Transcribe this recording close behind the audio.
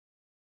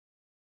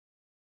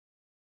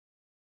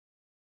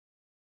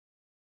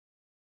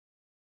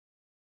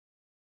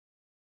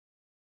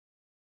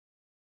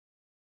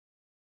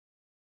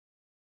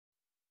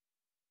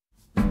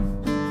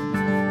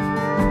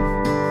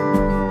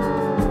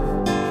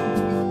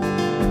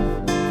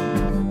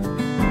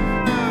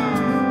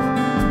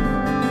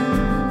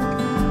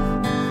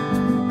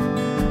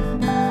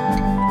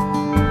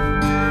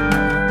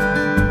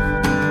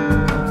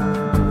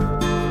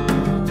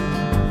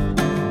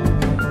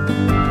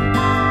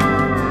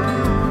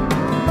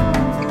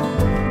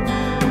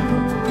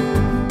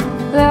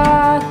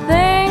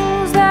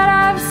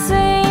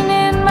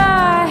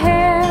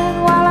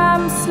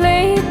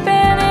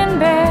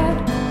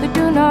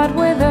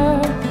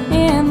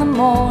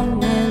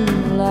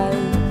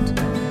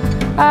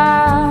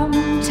I'm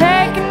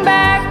taken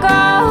back,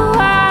 oh,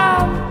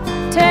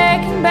 I'm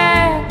taken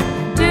back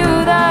to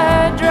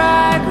the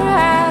dry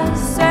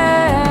grass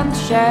and the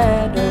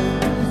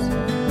shadows,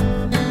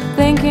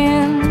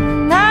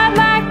 thinking I'd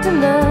like to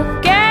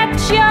look at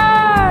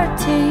your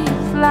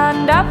teeth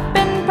lined up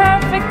in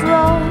perfect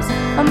rows,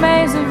 a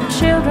maze of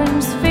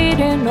children's feet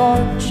in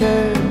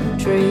orchard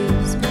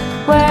trees,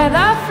 where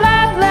the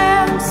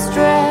flatlands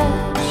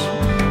stretch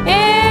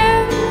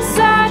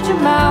inside your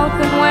mouth,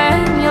 and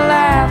when you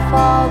laugh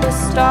all the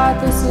star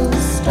thistles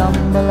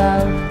stumble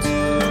out.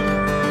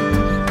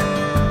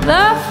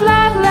 The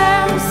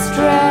flatlands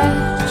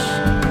stretch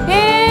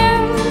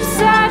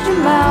inside your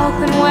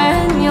mouth, and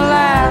when you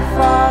laugh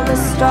all the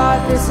star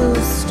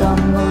thistles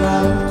stumble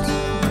out.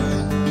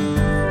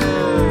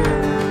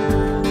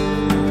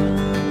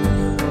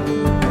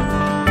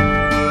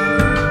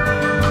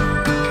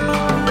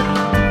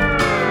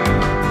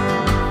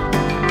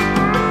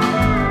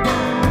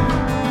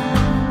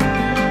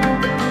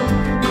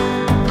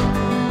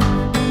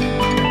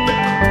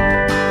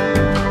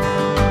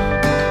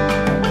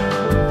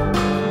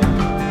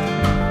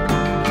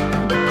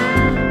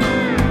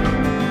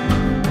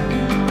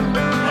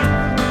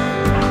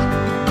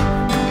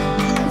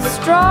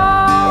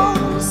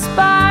 Strong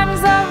spines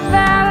of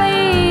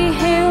valley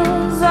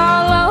hills,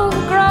 all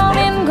overgrown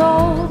in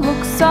gold,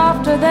 look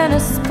softer than a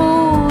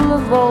spool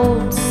of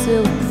old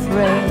silk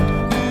thread.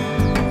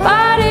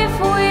 But if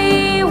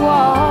we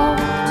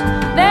walked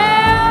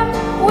them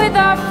with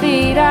our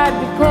feet, I'd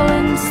be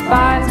pulling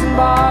spines and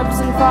barbs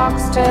and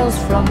foxtails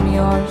from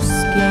your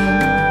skin.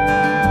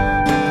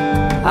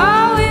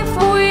 Oh, if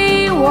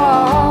we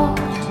walked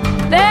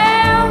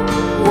them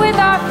with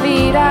our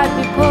feet, I'd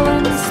be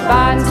pulling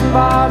spines and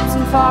barbs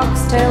and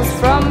foxtails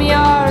from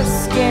your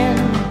skin.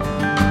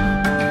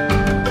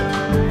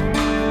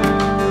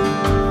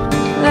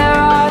 There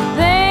are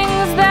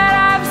things that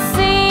I've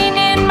seen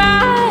in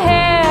my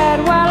head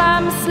while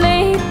I'm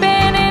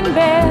sleeping in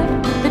bed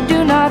that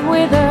do not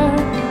wither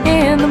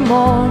in the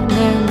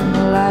morning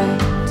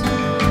light.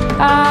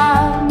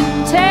 I'm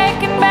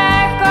taken back